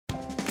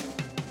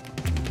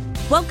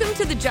Welcome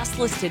to the Just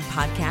Listed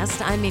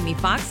podcast. I'm Amy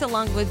Fox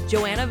along with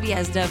Joanna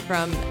Viezda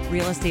from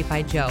Real Estate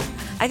by Joe.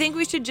 I think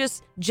we should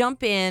just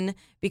jump in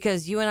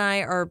because you and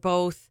I are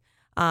both,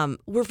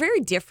 we're very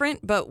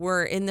different, but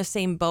we're in the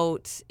same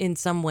boat in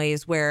some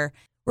ways where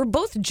we're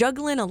both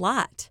juggling a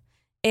lot.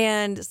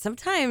 And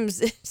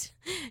sometimes it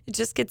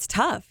just gets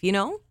tough, you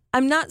know?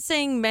 I'm not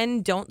saying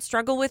men don't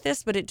struggle with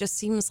this, but it just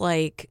seems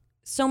like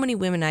so many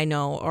women I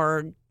know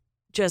are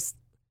just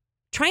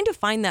trying to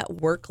find that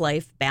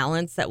work-life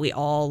balance that we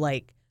all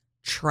like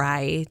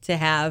try to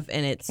have,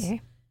 and it's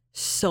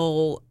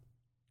so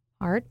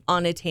hard,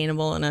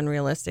 unattainable and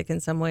unrealistic in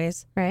some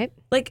ways. Right?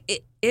 Like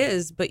it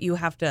is, but you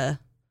have to.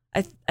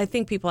 I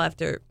think people have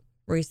to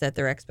reset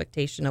their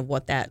expectation of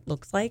what that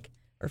looks like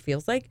or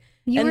feels like.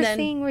 You were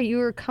saying where you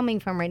were coming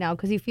from right now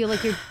because you feel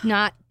like you're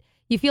not.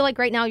 You feel like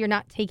right now you're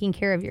not taking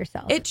care of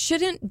yourself. It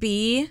shouldn't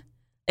be.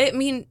 I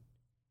mean,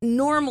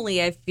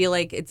 normally I feel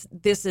like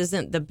this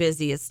isn't the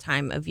busiest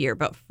time of year,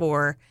 but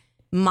for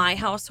my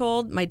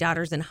household, my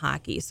daughter's in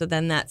hockey. So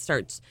then that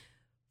starts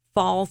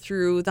fall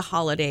through the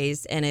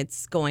holidays and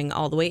it's going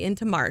all the way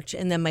into March.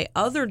 And then my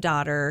other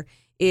daughter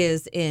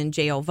is in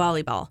JO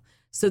volleyball.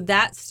 So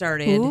that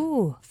started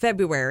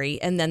February,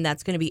 and then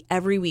that's going to be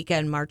every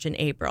weekend, March and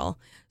April.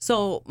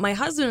 So my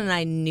husband and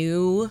I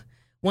knew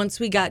once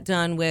we got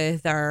done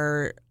with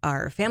our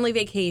family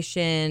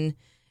vacation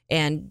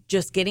and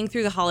just getting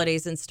through the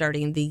holidays and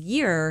starting the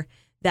year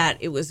that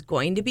it was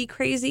going to be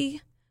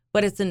crazy,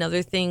 but it's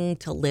another thing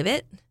to live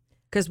it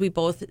because we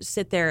both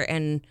sit there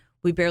and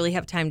we barely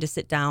have time to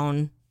sit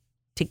down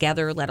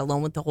together, let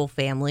alone with the whole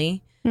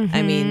family. Mm-hmm.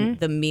 I mean,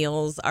 the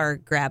meals are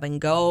grab and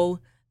go.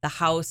 The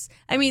house,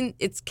 I mean,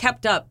 it's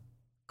kept up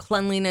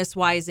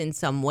cleanliness-wise in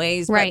some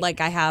ways, right. But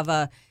like I have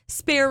a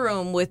spare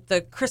room with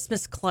the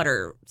Christmas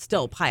clutter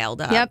still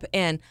piled up. Yep.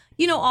 And,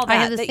 you know, all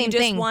that you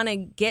just want to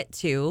get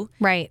to.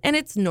 Right. And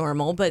it's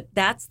normal, but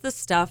that's the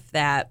stuff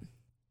that...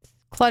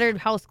 Cluttered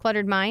house,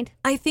 cluttered mind.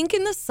 I think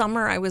in the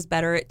summer I was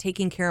better at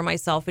taking care of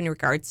myself in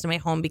regards to my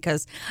home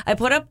because I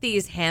put up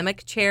these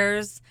hammock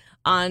chairs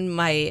on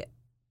my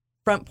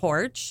front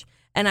porch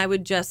and I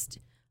would just...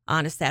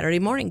 on a Saturday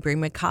morning,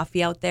 bring my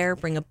coffee out there,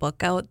 bring a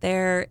book out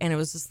there, and it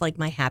was just like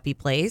my happy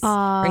place.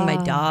 Bring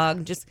my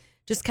dog, just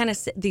kind of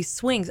sit these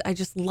swings. I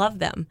just love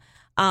them.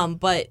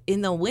 But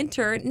in the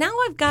winter, now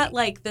I've got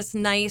like this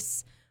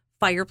nice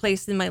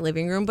fireplace in my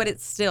living room, but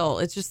it's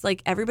just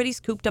like everybody's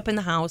cooped up in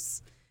the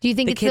house. Do you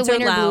think the it's kids the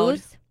winter are loud.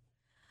 blues?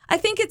 I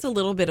think it's a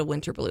little bit of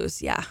winter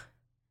blues. Yeah.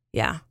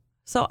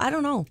 So I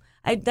don't know.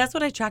 That's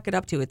what I chalk it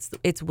up to.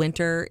 It's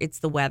winter, it's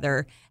the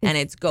weather, and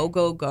it's go,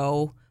 go,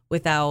 go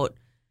without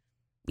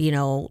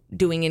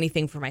doing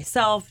anything for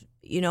myself,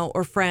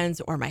 or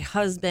friends or my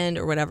husband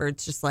or whatever.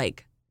 It's just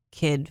like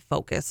kid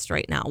focused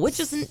right now, which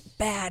isn't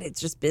bad. It's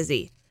just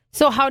busy.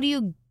 So how do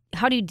you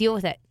deal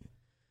with it?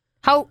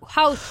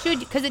 How should,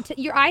 because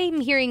I'm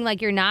hearing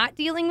like you're not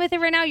dealing with it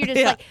right now. You're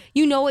just like,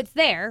 it's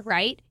there,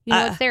 right? You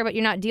know it's there, but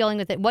you're not dealing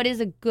with it. What is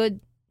a good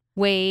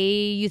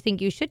way you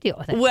think you should deal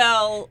with it?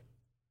 Well,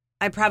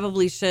 I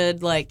probably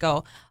should like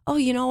go, oh,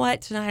 you know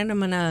what? Tonight I'm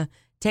going to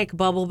take a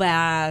bubble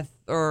bath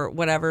or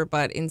whatever,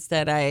 but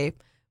instead I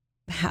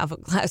have a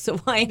glass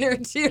of wine or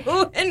two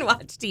and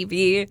watch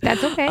TV.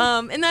 That's okay.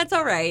 And that's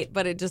all right,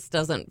 but it just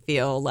doesn't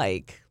feel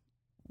like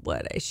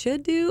what I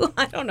should do.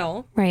 I don't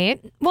know. Right.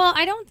 Well,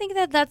 I don't think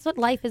that's what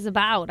life is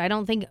about. I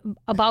don't think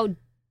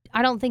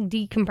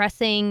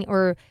decompressing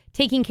or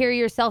taking care of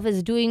yourself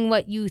is doing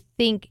what you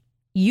think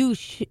you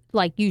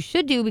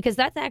should do, because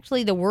that's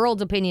actually the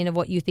world's opinion of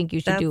what you think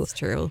you should do. That's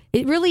true.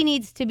 It really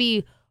needs to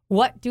be,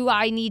 what do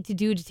I need to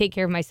do to take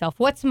care of myself?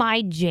 What's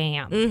my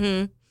jam?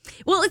 Mm-hmm.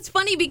 Well, it's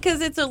funny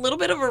because it's a little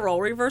bit of a role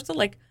reversal.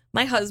 Like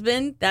my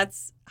husband,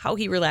 that's how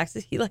he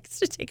relaxes. He likes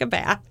to take a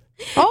bath.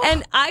 Oh.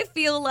 And I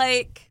feel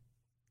like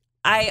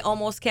I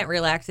almost can't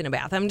relax in a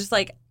bath. I'm just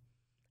like,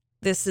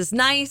 this is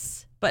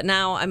nice, but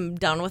now I'm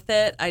done with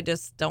it. I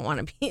just don't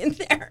want to be in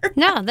there.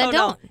 No, don't.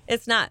 No,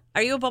 it's not.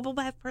 Are you a bubble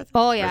bath person?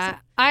 Oh, yeah.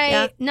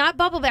 Not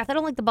bubble bath. I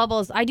don't like the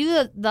bubbles. I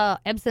do the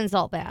Epsom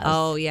salt baths.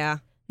 Oh, yeah.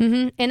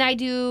 Mm-hmm. And I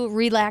do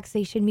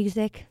relaxation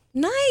music.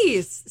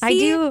 Nice. See, I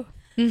do.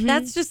 Mm-hmm.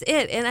 That's just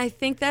it. And I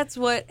think that's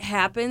what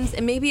happens.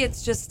 And maybe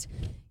it's just,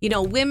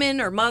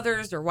 women or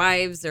mothers or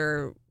wives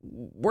or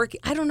working.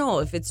 I don't know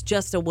if it's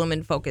just a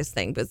woman-focused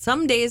thing. But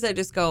some days I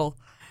just go,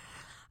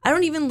 I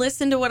don't even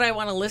listen to what I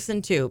want to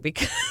listen to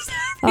because,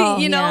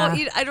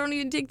 I don't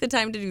even take the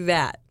time to do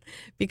that.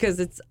 Because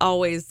it's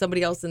always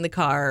somebody else in the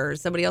car or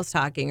somebody else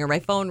talking or my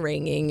phone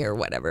ringing or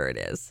whatever it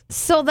is.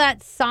 So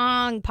that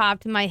song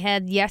popped in my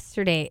head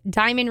yesterday.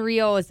 Diamond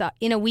Rio is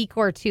in a week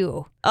or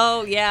two.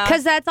 Oh, yeah.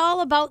 Because that's all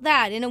about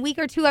that. In a week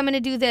or two, I'm going to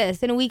do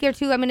this. In a week or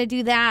two, I'm going to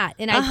do that.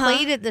 And I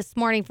played it this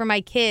morning for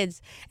my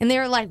kids. And they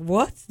were like,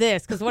 what's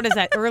this? Because what is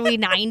that, early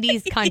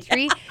 90s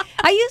country? Yeah.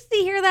 I used to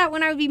hear that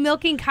when I would be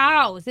milking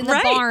cows in the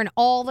barn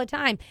all the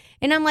time.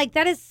 And I'm like,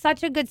 that is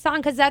such a good song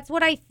because that's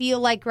what I feel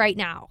like right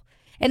now.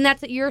 And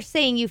that's what you're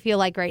saying you feel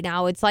like right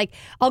now. It's like,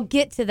 I'll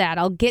get to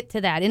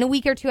that. In a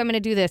week or two, I'm going to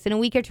do this. In a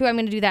week or two, I'm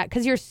going to do that.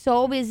 Because you're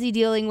so busy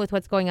dealing with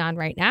what's going on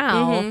right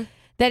now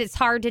that it's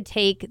hard to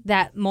take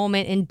that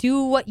moment and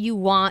do what you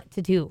want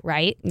to do,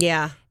 right?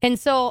 Yeah. And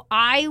so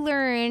I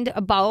learned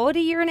about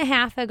 1.5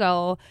 years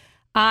ago,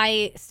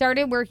 I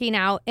started working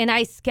out and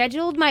I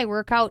scheduled my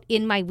workout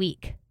in my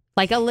week.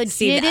 Like a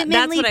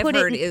legitimately that's what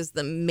I've heard is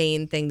the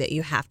main thing that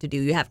you have to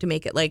do. You have to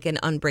make it like an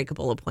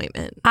unbreakable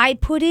appointment. I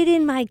put it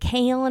in my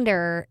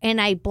calendar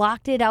and I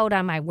blocked it out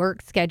on my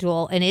work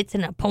schedule and it's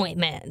an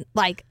appointment.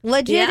 Like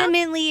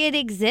legitimately it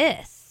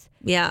exists.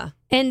 Yeah.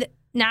 And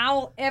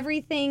now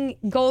everything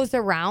goes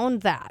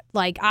around that.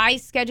 Like I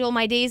schedule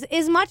my days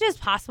as much as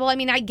possible. I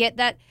mean, I get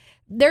that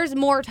there's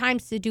more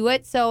times to do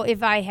it. So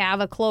if I have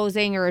a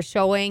closing or a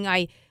showing,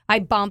 I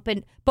bump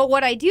but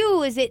what I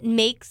do is it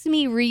makes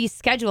me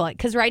reschedule it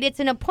because it's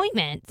an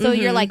appointment. So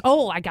you're like,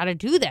 oh, I got to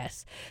do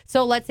this.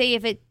 So let's say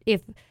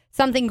if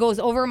something goes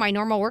over my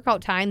normal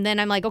workout time, then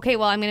I'm like, okay,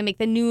 well, I'm going to make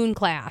the noon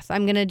class.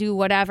 I'm going to do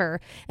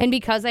whatever. And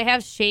because I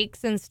have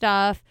shakes and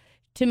stuff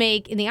to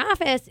make in the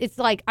office, it's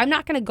like I'm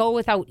not going to go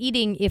without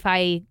eating if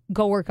I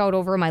go work out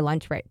over my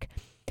lunch break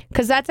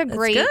because that's a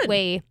great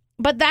way.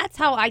 But that's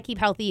how I keep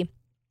healthy.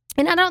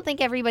 And I don't think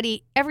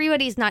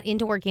everybody's not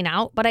into working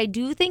out, but I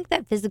do think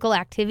that physical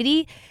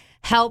activity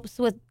helps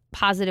with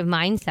positive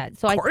mindset.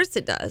 So of course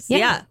it does.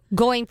 Yeah.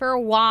 Going for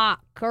a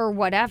walk or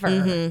whatever.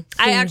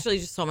 I actually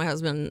just told my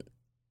husband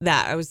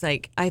that. I was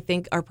like, I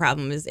think our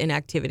problem is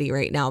inactivity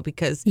right now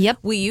because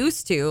we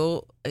used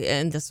to,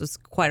 and this was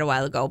quite a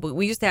while ago, but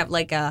we used to have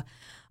like a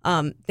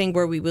thing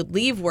where we would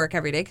leave work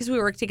every day because we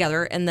worked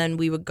together and then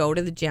we would go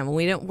to the gym. And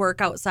we didn't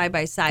work out side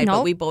by side,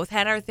 but we both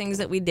had our things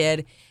that we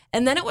did.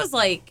 And then it was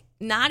like,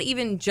 not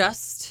even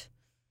just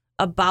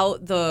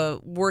about the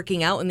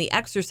working out and the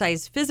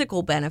exercise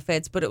physical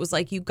benefits, but it was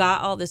like you got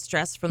all the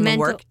stress from the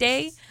work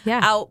day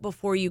out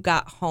before you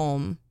got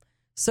home.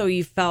 So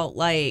you felt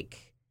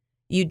like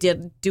you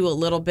did do a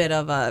little bit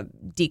of a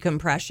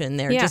decompression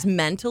there, just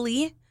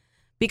mentally,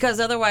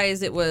 because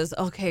otherwise it was,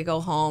 okay,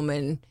 go home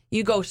and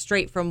you go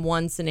straight from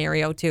one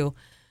scenario to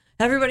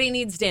everybody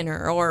needs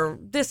dinner or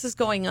this is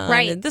going on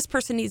and this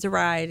person needs a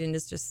ride and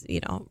it's just,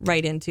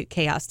 right into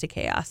chaos to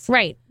chaos.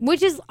 Right.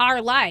 Which is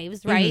our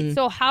lives, right?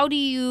 So how do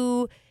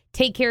you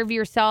take care of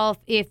yourself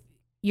if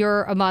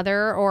you're a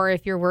mother or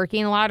if you're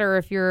working a lot or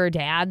if you're a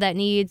dad that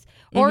needs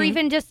or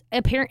even just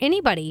a parent,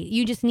 anybody,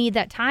 you just need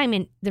that time.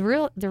 And the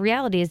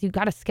reality is you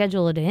got to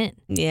schedule it in.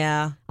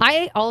 Yeah.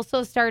 I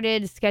also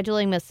started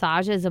scheduling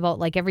massages about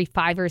like every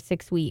 5 or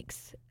 6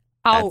 weeks.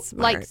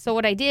 So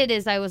what I did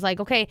is I was like,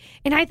 okay.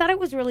 And I thought it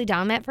was really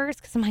dumb at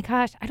first because I'm like,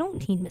 gosh, I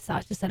don't need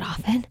massages that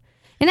often.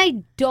 And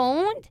I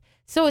don't.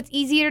 So it's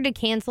easier to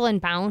cancel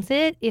and bounce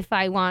it if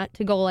I want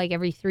to go like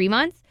every 3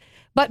 months.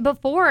 But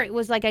before it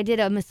was like I did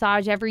a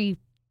massage every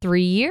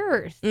 3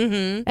 years.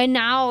 And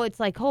now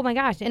it's like, oh my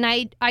gosh. And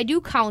I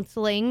do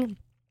counseling.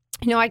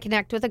 I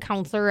connect with a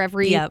counselor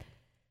every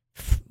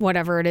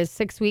whatever it is,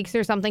 6 weeks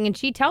or something. And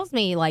she tells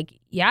me like,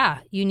 yeah,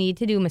 you need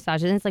to do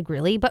massages. And it's like,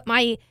 really? But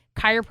my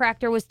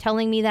chiropractor was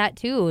telling me that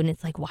too. And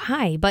it's like,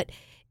 why? But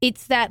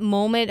it's that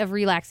moment of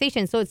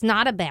relaxation. So it's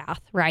not a bath,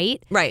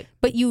 right? Right.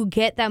 But you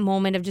get that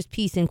moment of just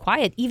peace and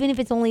quiet, even if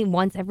it's only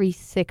once every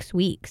 6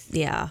 weeks.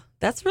 Yeah,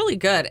 that's really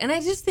good. And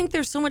I just think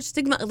there's so much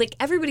stigma. Like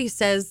everybody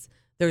says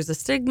there's a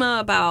stigma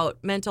about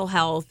mental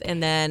health.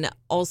 And then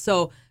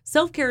also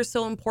self-care is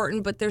so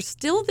important. But there's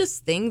still this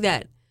thing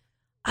that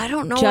I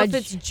don't know if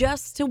it's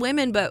just to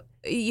women, but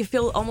you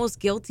feel almost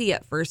guilty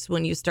at first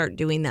when you start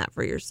doing that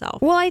for yourself.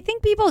 Well, I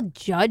think people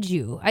judge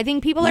you. I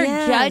think people are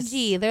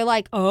judgy. They're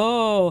like,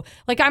 oh,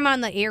 like I'm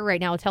on the air right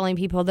now telling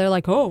people, they're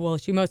like, oh, well,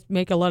 she must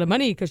make a lot of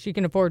money because she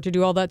can afford to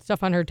do all that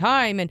stuff on her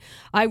time. And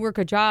I work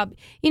a job.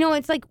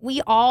 It's like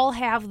we all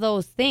have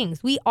those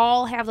things.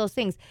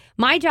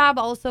 My job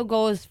also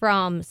goes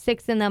from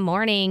 6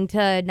 a.m.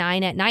 to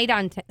 9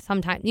 p.m.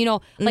 sometimes,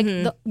 like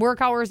the work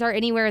hours are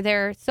anywhere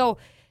there. So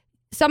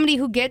somebody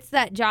who gets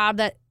that job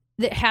that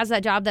has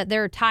that job that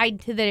they're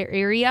tied to their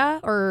area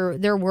or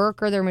their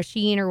work or their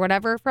machine or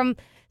whatever from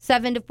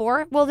 7 to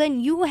 4, well, then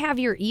you have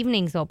your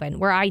evenings open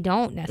where I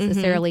don't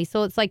necessarily.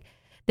 So it's like,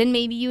 then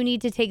maybe you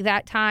need to take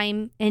that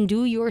time and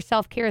do your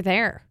self-care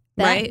there.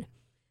 Right.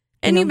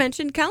 And you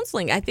mentioned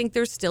counseling. I think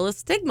there's still a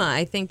stigma.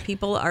 I think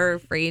people are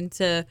afraid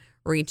to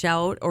reach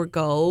out or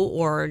go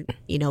or,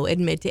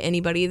 admit to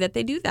anybody that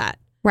they do that.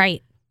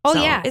 Right. Oh,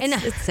 so yeah.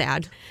 It's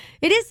sad.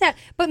 It is sad.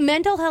 But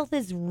mental health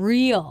is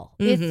real.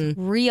 It's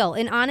real.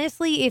 And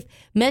honestly, if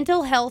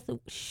mental health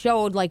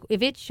showed, like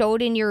if it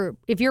showed in your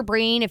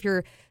brain, if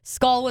your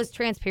skull was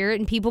transparent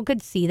and people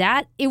could see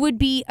that, it would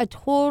be a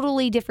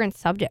totally different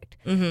subject.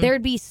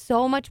 There'd be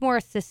so much more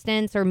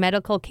assistance or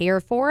medical care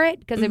for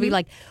it because they'd be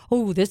like,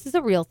 oh, this is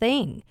a real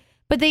thing.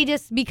 But they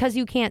just, because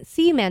you can't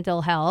see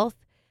mental health,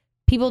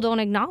 people don't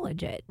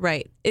acknowledge it.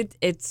 Right.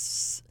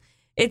 It's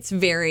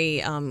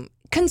very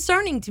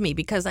concerning to me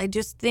because I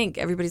just think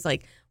everybody's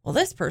like, well,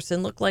 this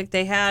person looked like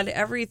they had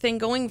everything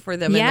going for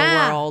them in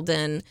the world.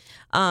 And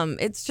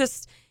it's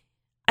just,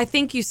 I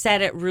think you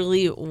said it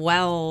really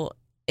well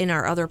in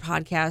our other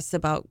podcasts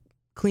about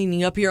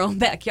cleaning up your own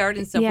backyard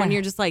and stuff when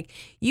you're just like,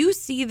 you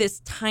see this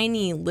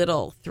tiny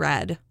little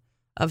thread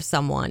of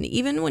someone.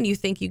 Even when you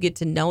think you get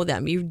to know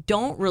them, you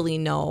don't really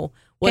know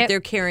what they're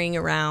carrying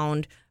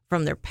around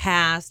from their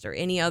past or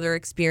any other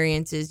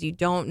experiences. You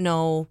don't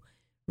know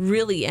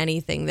really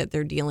anything that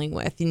they're dealing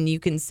with. And you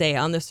can say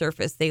on the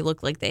surface, they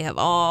look like they have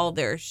all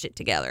their shit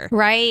together.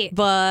 Right.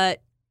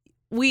 But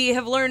we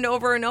have learned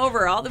over and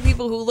over, all the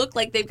people who look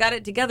like they've got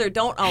it together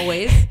don't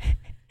always.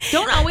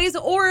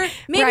 Or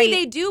maybe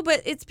they do,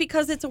 but it's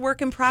because it's a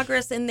work in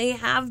progress and they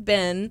have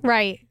been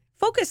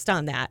focused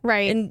on that.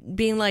 Right. And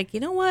being like, you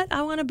know what?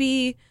 I want to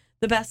be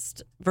the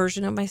best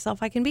version of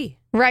myself I can be.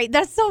 Right.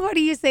 That's so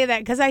funny you say that,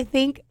 because I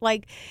think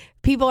like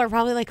people are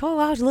probably like, oh,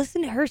 wow,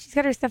 listen to her. She's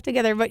got her stuff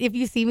together. But if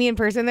you see me in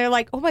person, they're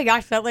like, oh my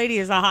gosh, that lady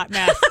is a hot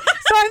mess.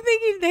 So I'm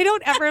thinking they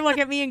don't ever look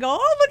at me and go,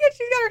 oh, look at,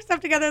 she's got her stuff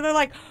together. They're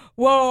like,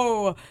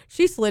 whoa,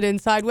 she slid in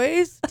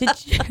sideways. Did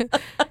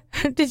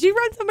she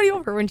run somebody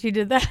over when she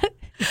did that?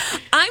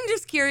 I'm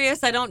just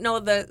curious. I don't know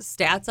the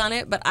stats on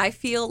it, but I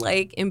feel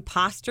like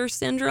imposter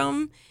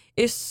syndrome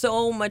is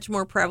so much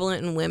more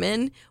prevalent in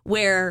women,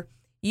 where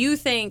you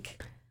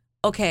think,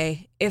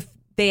 okay, if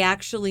they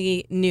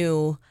actually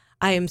knew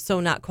I am so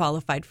not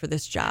qualified for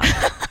this job,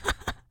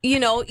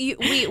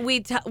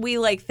 we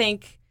like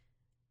think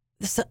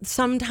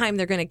sometime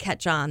they're going to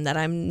catch on that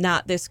I'm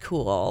not this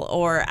cool,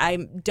 or I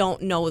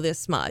don't know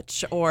this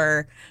much,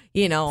 or,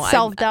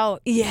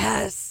 self-doubt.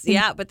 Yes.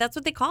 Yeah. But that's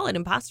what they call it,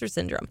 imposter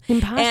syndrome.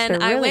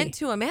 And I went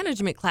to a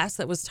management class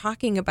that was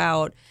talking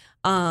about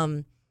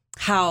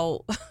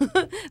how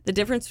the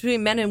difference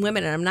between men and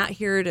women, and I'm not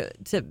here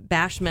to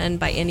bash men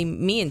by any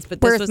means,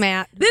 but this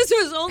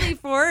was only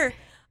for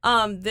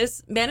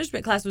this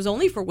management class was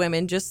only for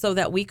women, just so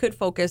that we could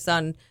focus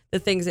on the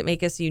things that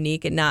make us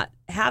unique and not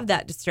have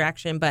that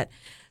distraction. But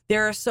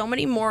there are so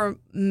many more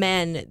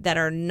men that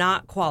are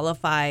not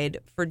qualified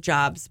for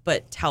jobs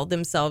but tell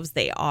themselves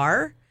they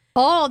are.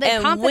 Oh, they're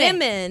confident. And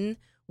women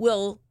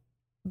will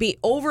be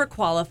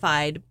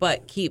overqualified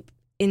but keep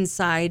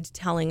inside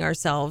telling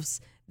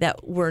ourselves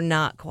that we're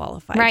not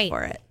qualified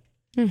for it.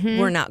 Mm-hmm.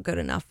 We're not good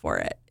enough for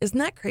it. Isn't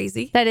that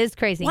crazy? That is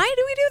crazy. Why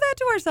do we do that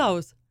to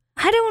ourselves?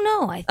 I don't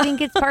know. I think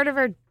it's part of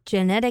our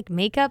genetic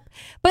makeup.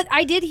 But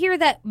I did hear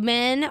that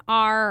men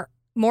are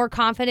more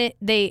confident.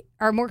 They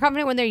are more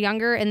confident when they're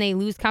younger, and they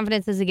lose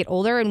confidence as they get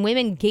older. And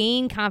women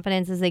gain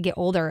confidence as they get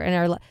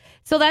older.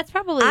 So that's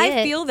probably it.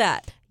 I feel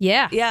that.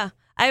 Yeah. Yeah.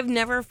 I've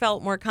never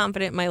felt more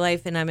confident in my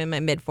life, and I'm in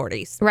my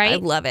mid-40s. Right. I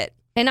love it.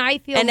 And I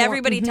feel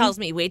everybody tells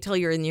me, wait till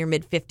you're in your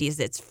mid-50s.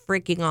 It's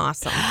freaking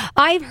awesome.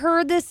 I've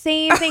heard the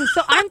same thing.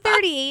 So I'm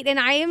 38, and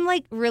I am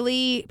like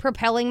really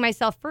propelling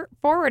myself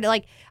forward.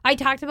 Like I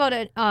talked about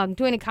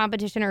doing a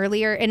competition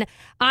earlier, and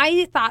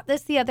I thought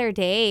this the other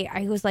day.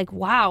 I was like,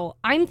 wow,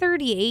 I'm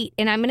 38,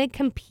 and I'm going to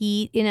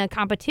compete in a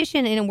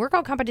competition, in a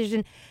workout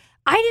competition.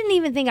 I didn't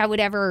even think I would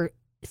ever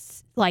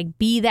like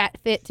be that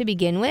fit to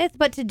begin with,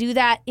 but to do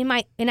that and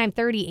I'm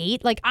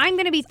 38. Like I'm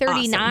going to be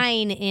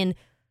 39 in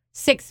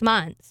 6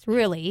 months,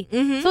 really.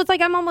 Mm-hmm. So it's like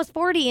I'm almost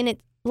 40, and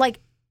it's like,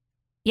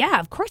 yeah,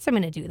 of course I'm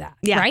going to do that.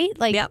 Yeah. Right?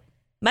 Like, yep.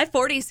 My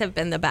 40s have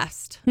been the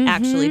best,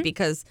 actually,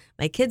 because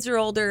my kids are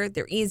older,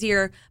 they're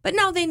easier, but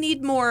now they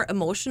need more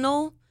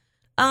emotional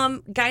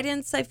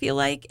guidance, I feel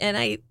like, and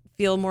I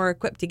feel more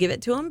equipped to give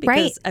it to them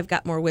because I've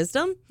got more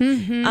wisdom.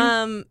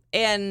 Mm-hmm.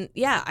 And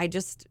yeah, I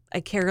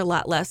care a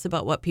lot less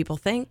about what people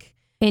think.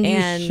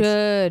 And you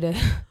should.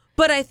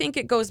 But I think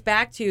it goes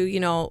back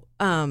to,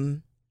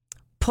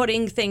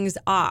 putting things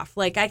off.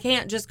 Like I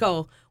can't just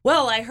go,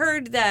 well, I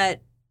heard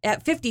that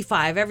at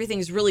 55,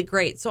 everything's really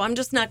great, so I'm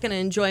just not going to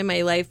enjoy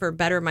my life or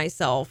better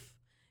myself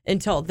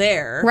until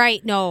there.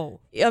 Right. No.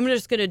 I'm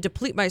just going to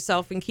deplete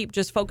myself and keep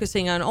just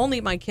focusing on only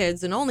my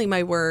kids and only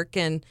my work.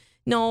 And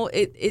no,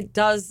 it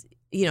does,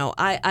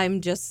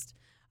 I'm just,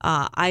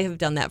 I have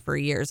done that for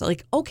years.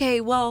 Like, okay,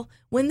 well,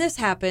 when this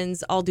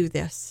happens, I'll do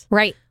this.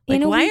 Right.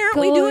 Like, why aren't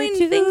we doing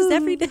things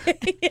every day?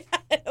 Yeah,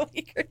 in a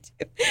week or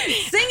two.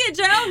 Sing it,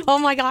 Joe. Oh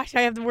my gosh,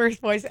 I have the worst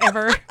voice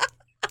ever.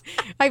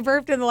 I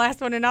burped in the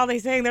last one, and now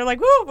they're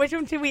like, woo, which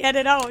one should we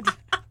edit out?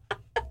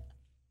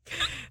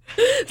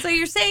 So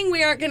you're saying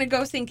we aren't going to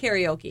go sing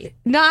karaoke?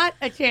 Not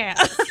a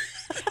chance.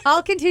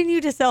 I'll continue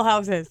to sell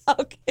houses.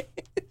 Okay.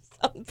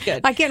 Sounds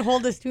good. I can't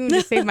hold this tune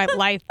to save my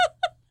life.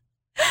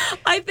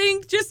 I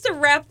think just to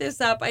wrap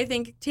this up, I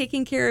think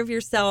taking care of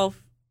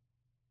yourself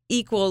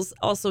equals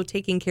also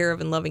taking care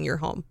of and loving your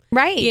home.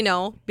 Right.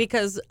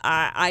 Because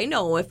I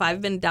know if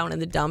I've been down in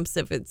the dumps,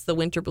 if it's the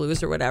winter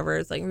blues or whatever,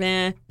 it's like,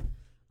 meh,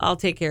 I'll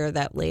take care of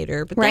that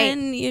later. But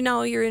then,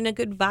 you're in a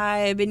good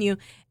vibe and you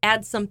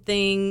add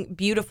something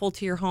beautiful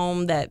to your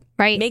home that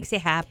makes you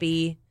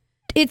happy.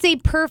 It's a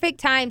perfect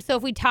time. So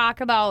if we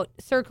talk about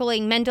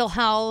circling mental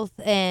health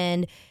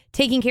and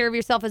taking care of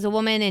yourself as a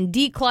woman and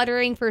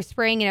decluttering for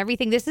spring and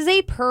everything, this is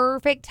a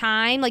perfect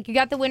time. Like you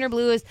got the winter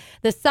blues,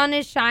 the sun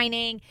is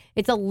shining.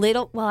 It's a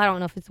little, well, I don't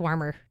know if it's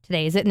warmer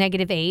today. Is it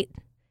 -8?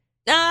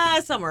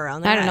 Somewhere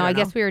around there. I don't know. I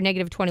guess we were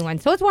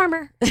 -21, so it's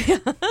warmer.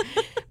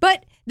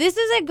 But this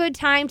is a good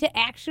time to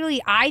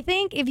actually, I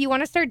think, if you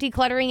want to start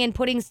decluttering and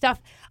putting stuff,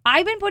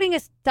 I've been putting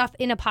stuff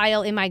in a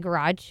pile in my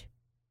garage.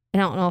 I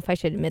don't know if I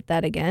should admit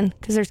that again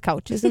because there's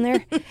couches in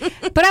there.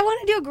 But I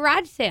want to do a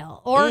garage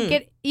sale or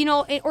get,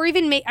 or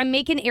even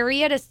make an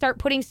area to start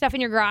putting stuff in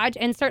your garage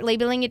and start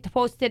labeling it to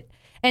post it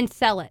and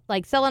sell it.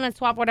 Like sell it on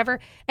Swap, whatever,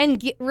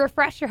 and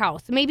refresh your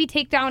house. Maybe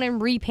take down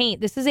and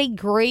repaint. This is a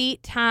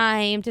great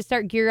time to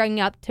start gearing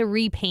up to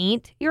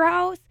repaint your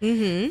house.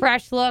 Mm-hmm.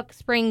 Fresh look,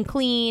 spring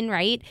clean,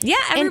 right? Yeah,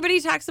 everybody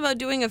talks about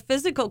doing a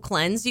physical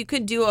cleanse. You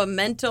could do a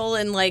mental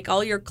and like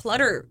all your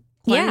clutter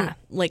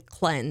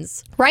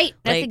cleanse. Right.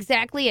 That's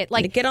exactly it.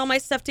 Like get all my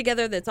stuff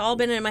together that's all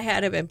been in my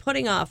head. I've been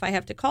putting off. I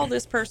have to call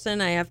this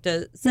person. I have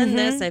to send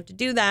this. I have to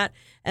do that.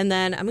 And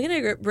then I'm going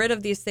to get rid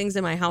of these things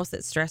in my house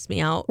that stress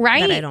me out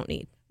that I don't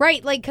need.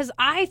 Right. Like, because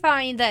I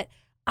find that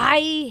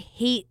I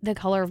hate the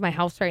color of my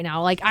house right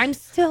now. Like, I'm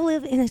still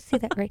living, say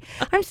that right.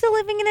 I'm still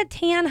living in a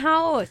tan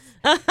house.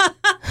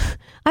 I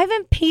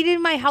haven't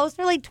painted my house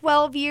for like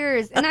 12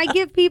 years. And I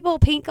give people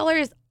paint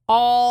colors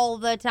all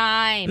the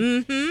time.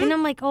 Mm-hmm. And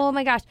I'm like, oh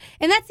my gosh.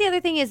 And that's the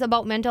other thing is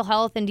about mental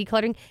health and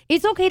decluttering.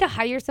 It's okay to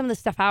hire some of the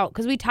stuff out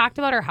because we talked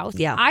about our house.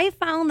 Yeah. I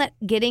found that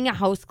getting a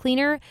house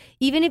cleaner,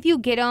 even if you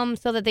get them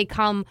so that they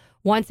come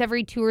once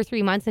every 2 or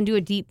 3 months and do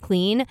a deep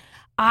clean,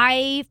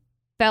 I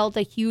felt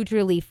a huge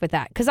relief with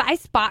that because I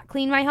spot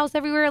clean my house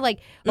everywhere. Like,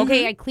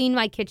 okay, I clean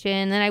my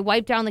kitchen, then I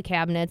wipe down the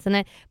cabinets,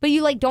 but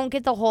you like don't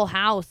get the whole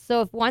house.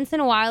 So if once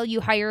in a while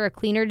you hire a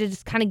cleaner to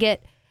just kind of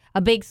get a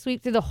big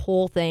sweep through the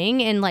whole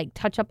thing and like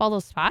touch up all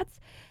those spots,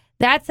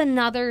 that's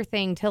another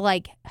thing to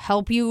like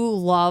help you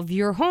love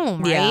your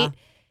home, right?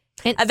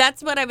 Yeah. And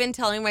that's what I've been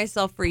telling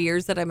myself for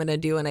years that I'm going to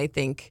do. And I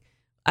think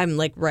I'm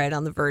like right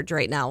on the verge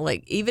right now.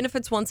 Like even if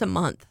it's once a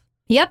month.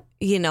 Yep.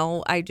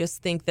 I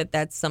just think that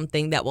that's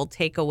something that will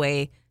take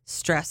away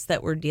stress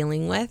that we're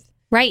dealing with.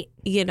 Right.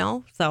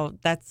 So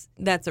that's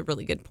a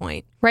really good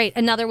point. Right.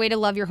 Another way to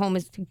love your home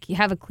is to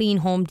have a clean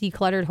home,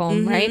 decluttered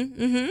home, right?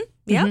 Mm-hmm.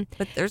 Yeah.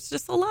 But there's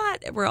just a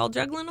lot. We're all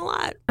juggling a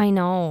lot. I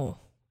know.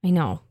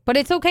 But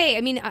it's okay.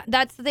 I mean,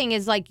 that's the thing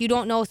is like you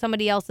don't know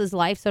somebody else's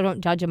life, so don't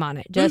judge them on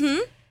it. Just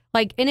and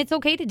it's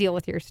okay to deal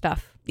with your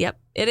stuff. Yep,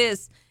 it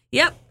is.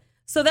 Yep.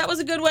 So that was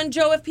a good one,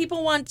 Joe. If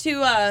people want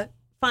to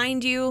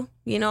find you,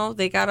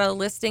 they got a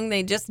listing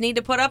they just need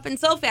to put up and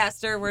sell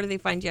faster, where do they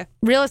find you?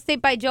 Real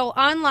Estate by Joe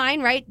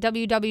online, right?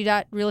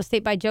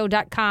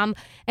 www.realestatebyjoe.com.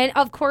 And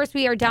of course,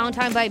 we are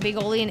downtown by Big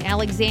Ole in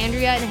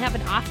Alexandria and have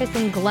an office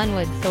in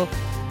Glenwood. So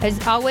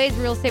as always,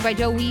 Real Estate by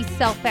Joe, we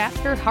sell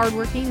faster,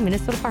 hardworking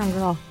Minnesota farm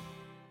girl.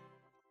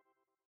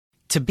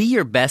 To be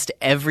your best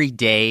every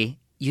day,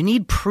 you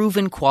need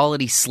proven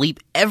quality sleep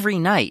every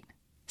night.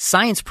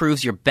 Science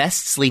proves your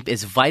best sleep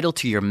is vital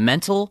to your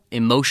mental,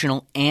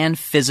 emotional, and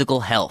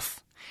physical health.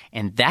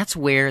 And that's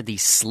where the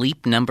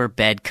Sleep Number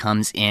bed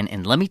comes in.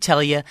 And let me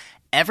tell you,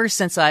 ever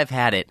since I've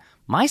had it,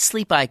 my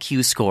sleep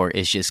IQ score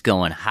is just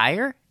going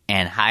higher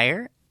and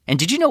higher. And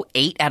did you know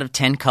 8 out of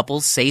 10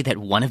 couples say that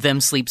one of them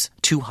sleeps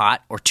too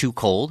hot or too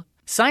cold?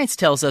 Science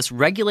tells us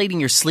regulating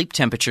your sleep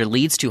temperature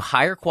leads to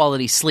higher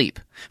quality sleep.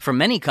 For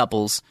many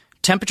couples,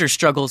 temperature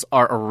struggles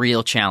are a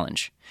real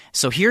challenge.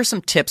 So here are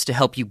some tips to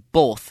help you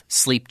both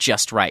sleep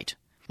just right.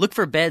 Look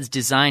for beds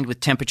designed with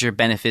temperature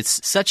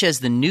benefits such as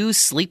the new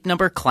Sleep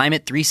Number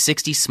Climate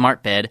 360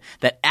 smart bed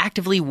that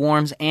actively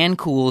warms and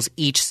cools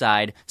each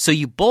side so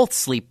you both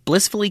sleep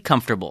blissfully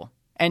comfortable.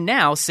 And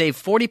now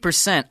save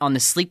 40% on the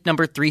Sleep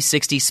Number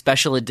 360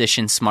 Special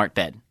Edition smart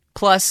bed.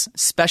 Plus,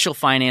 special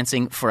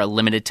financing for a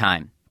limited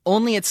time.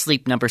 Only at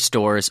Sleep Number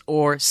stores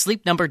or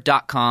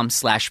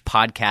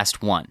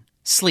sleepnumber.com/podcast1.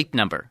 Sleep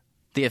Number,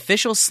 the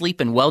official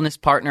sleep and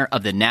wellness partner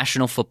of the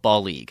National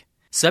Football League.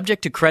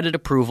 Subject to credit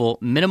approval,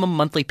 minimum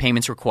monthly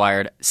payments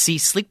required. See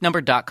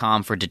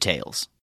sleepnumber.com for details.